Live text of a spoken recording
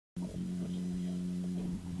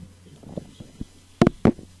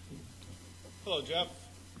Hello, Jeff.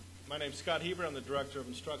 My name's Scott Hebert. I'm the Director of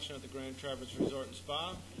Instruction at the Grand Traverse Resort and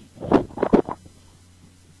Spa. And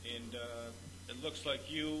it looks like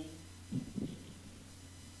you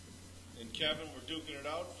and Kevin were duking it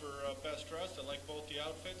out for best dressed. I like both the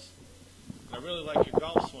outfits. I really like your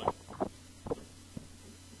golf swing.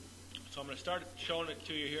 So I'm going to start showing it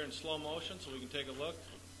to you here in slow motion so we can take a look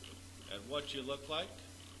at what you look like.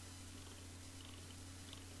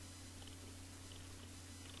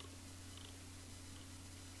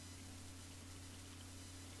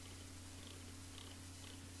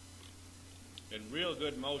 In real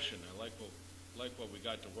good motion. I like what we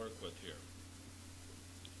got to work with here.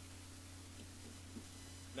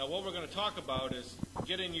 Now what we're going to talk about is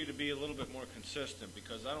getting you to be a little bit more consistent,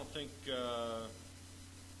 because I don't think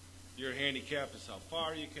your handicap is how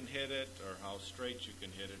far you can hit it or how straight you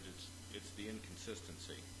can hit it. It's the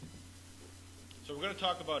inconsistency. So we're going to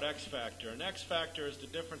talk about X factor, and X factor is the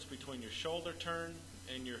difference between your shoulder turn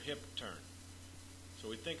and your hip turn. So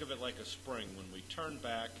we think of it like a spring. When we turn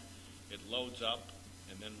back, it loads up,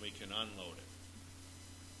 and then we can unload it.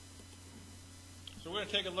 So we're going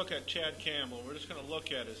to take a look at Chad Campbell. We're just going to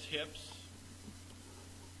look at his hips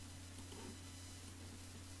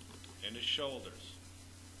and his shoulders.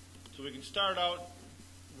 So we can start out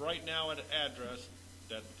right now at an address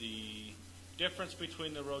that the difference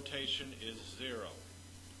between the rotation is 0.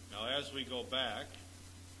 Now as we go back,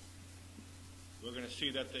 we're going to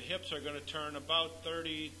see that the hips are going to turn about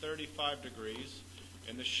 30-35 degrees,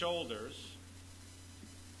 and the shoulders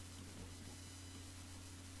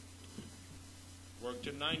work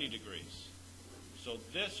to 90 degrees. So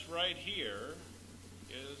this right here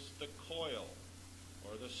is the coil,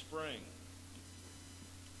 or the spring.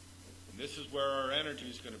 And this is where our energy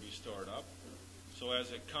is going to be stored up. So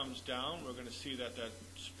as it comes down, we're going to see that that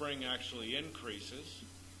spring actually increases.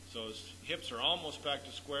 So his hips are almost back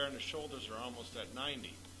to square and the shoulders are almost at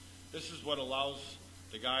 90. This is what allows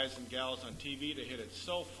the guys and gals on TV to hit it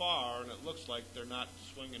so far, and it looks like they're not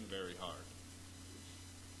swinging very hard.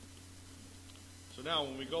 So now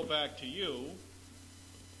when we go back to you,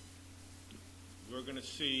 we're going to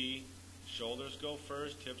see shoulders go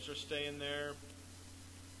first, hips are staying there.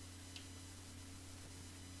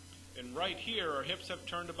 And right here, our hips have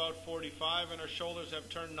turned about 45 and our shoulders have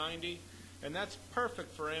turned 90, and that's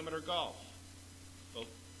perfect for amateur golf. So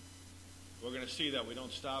we're going to see that we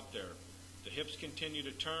don't stop there. The hips continue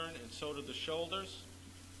to turn, and so do the shoulders.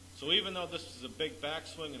 So even though this is a big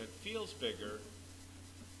backswing and it feels bigger,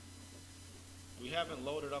 we haven't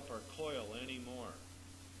loaded up our coil anymore.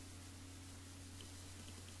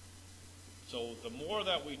 So the more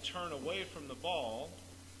that we turn away from the ball,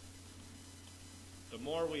 the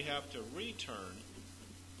more we have to return.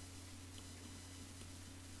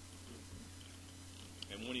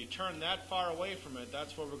 And when you turn that far away from it,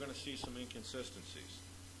 that's where we're going to see some inconsistencies.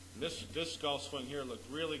 And this golf swing here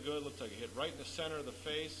looked really good. Looked like it hit right in the center of the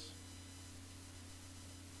face,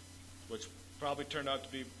 which probably turned out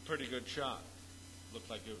to be a pretty good shot. Looked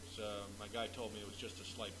like it was, my guy told me it was just a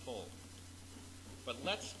slight pull. But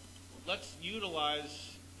let's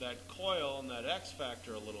utilize that coil and that X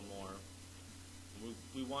factor a little more.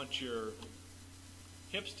 We want your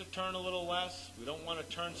hips to turn a little less. We don't want to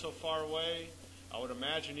turn so far away. I would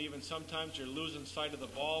imagine even sometimes you're losing sight of the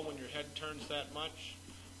ball when your head turns that much,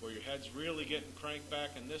 where your head's really getting cranked back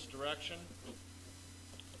in this direction,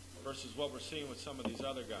 versus what we're seeing with some of these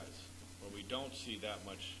other guys, where we don't see that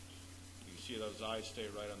much. You can see those eyes stay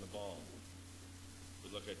right on the ball.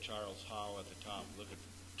 We look at Charles Howe at the top. Look at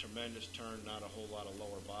tremendous turn, not a whole lot of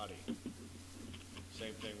lower body.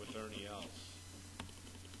 Same thing with Ernie Els.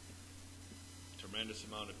 Tremendous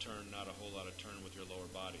amount of turn, not a whole lot of turn with your lower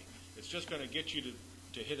body. It's just going to get you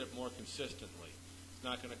to hit it more consistently. It's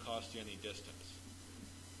not going to cost you any distance.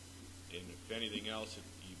 And if anything else,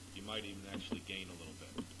 you might even actually gain a little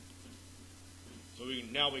bit. So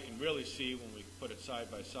now we can really see when we put it side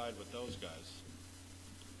by side with those guys.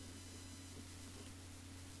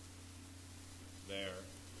 There,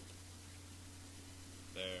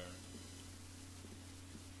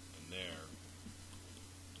 and there.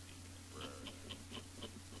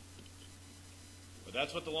 But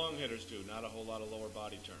that's what the long hitters do, not a whole lot of lower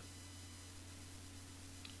body turn.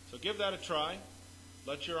 So give that a try.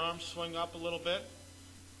 Let your arms swing up a little bit.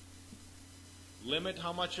 Limit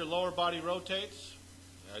how much your lower body rotates.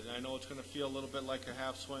 I know it's going to feel a little bit like a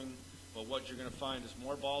half swing, but what you're going to find is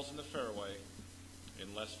more balls in the fairway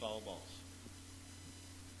and less foul balls.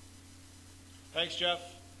 Thanks, Jeff.